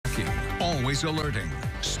always alerting.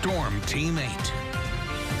 Storm Team 8.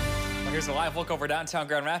 Well, here's a live look over downtown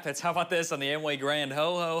Grand Rapids. How about this on the Amway Grand?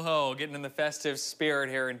 Ho, ho, ho. Getting in the festive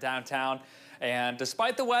spirit here in downtown. And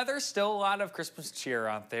despite the weather, still a lot of Christmas cheer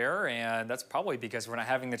out there. And that's probably because we're not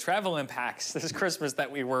having the travel impacts this Christmas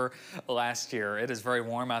that we were last year. It is very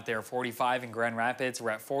warm out there. 45 in Grand Rapids.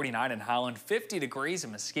 We're at 49 in Holland, 50 degrees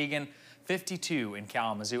in Muskegon, 52 in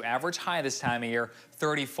Kalamazoo. Average high this time of year,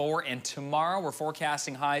 34. And tomorrow we're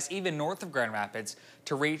forecasting highs even north of Grand Rapids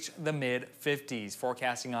to reach the mid-50s.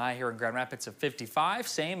 Forecasting a high here in Grand Rapids of 55.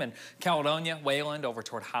 Same in Caledonia, Wayland, over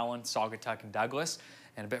toward Holland, Saugatuck, and Douglas.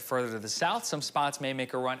 And a bit further to the south, some spots may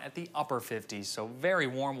make a run at the upper 50s. So very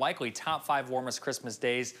warm, likely top 5 warmest Christmas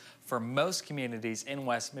days for most communities in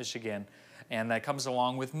West Michigan. And that comes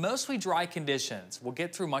along with mostly dry conditions. We'll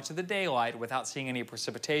get through much of the daylight without seeing any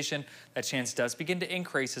precipitation. That chance does begin to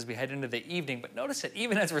increase as we head into the evening. But notice that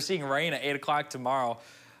even as we're seeing rain at 8 o'clock tomorrow,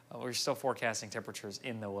 we're still forecasting temperatures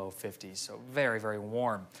in the low 50s. So very, very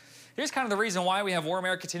warm. Here's kind of the reason why we have warm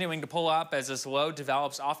air continuing to pull up as this low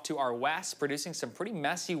develops off to our west, producing some pretty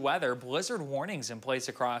messy weather. Blizzard warnings in place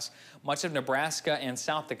across much of Nebraska and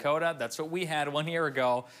South Dakota. That's what we had 1 year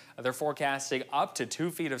ago. They're forecasting up to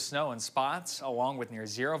 2 feet of snow in spots, along with near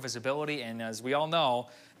zero visibility. And as we all know,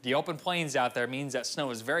 the open plains out there means that snow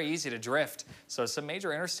is very easy to drift. So some major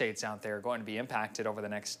interstates out there are going to be impacted over the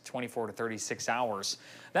next 24 to 36 hours.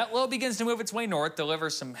 That low begins to move its way north,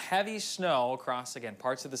 delivers some heavy snow across, again,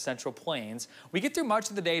 parts of the central plains. We get through much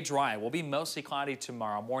of the day dry. We'll be mostly cloudy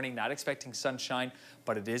tomorrow morning, not expecting sunshine,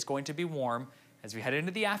 but it is going to be warm. As we head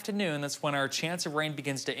into the afternoon, that's when our chance of rain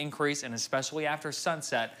begins to increase, and especially after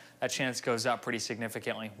sunset, that chance goes up pretty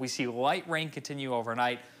significantly. We see light rain continue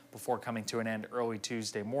overnight before coming to an end early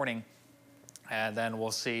Tuesday morning. And then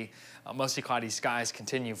we'll see mostly cloudy skies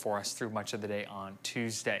continue for us through much of the day on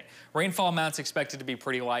Tuesday. Rainfall amounts expected to be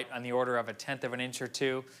pretty light, on the order of 1/10 of an inch or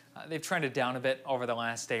two. They've trended down a bit over the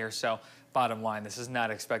last day or so. Bottom line, this is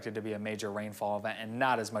not expected to be a major rainfall event and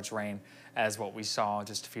not as much rain as what we saw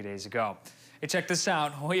just a few days ago. Hey, check this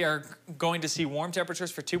out. We are going to see warm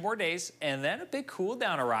temperatures for 2 more days, and then a big cool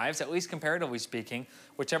down arrives, at least comparatively speaking,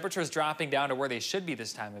 with temperatures dropping down to where they should be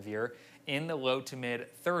this time of year in the low to mid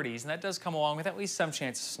 30s. And that does come along with at least some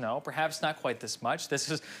chance of snow, perhaps not quite this much.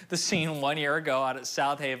 This is the scene 1 year ago out at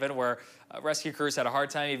South Haven where rescue crews had a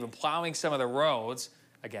hard time even plowing some of the roads.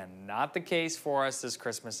 Again, not the case for us this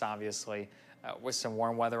Christmas, obviously, with some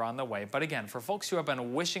warm weather on the way. But again, for folks who have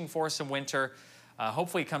been wishing for some winter,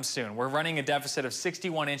 hopefully it comes soon. We're running a deficit of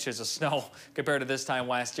 61 inches of snow compared to this time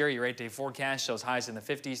last year. Your 8-day forecast shows highs in the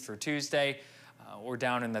 50s through Tuesday. We're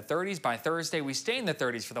down in the 30s by Thursday. We stay in the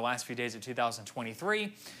 30s for the last few days of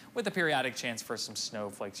 2023 with a periodic chance for some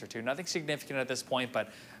snowflakes or two. Nothing significant at this point,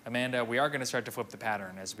 but Amanda, we are going to start to flip the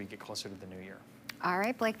pattern as we get closer to the new year. All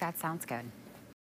right, Blake, that sounds good.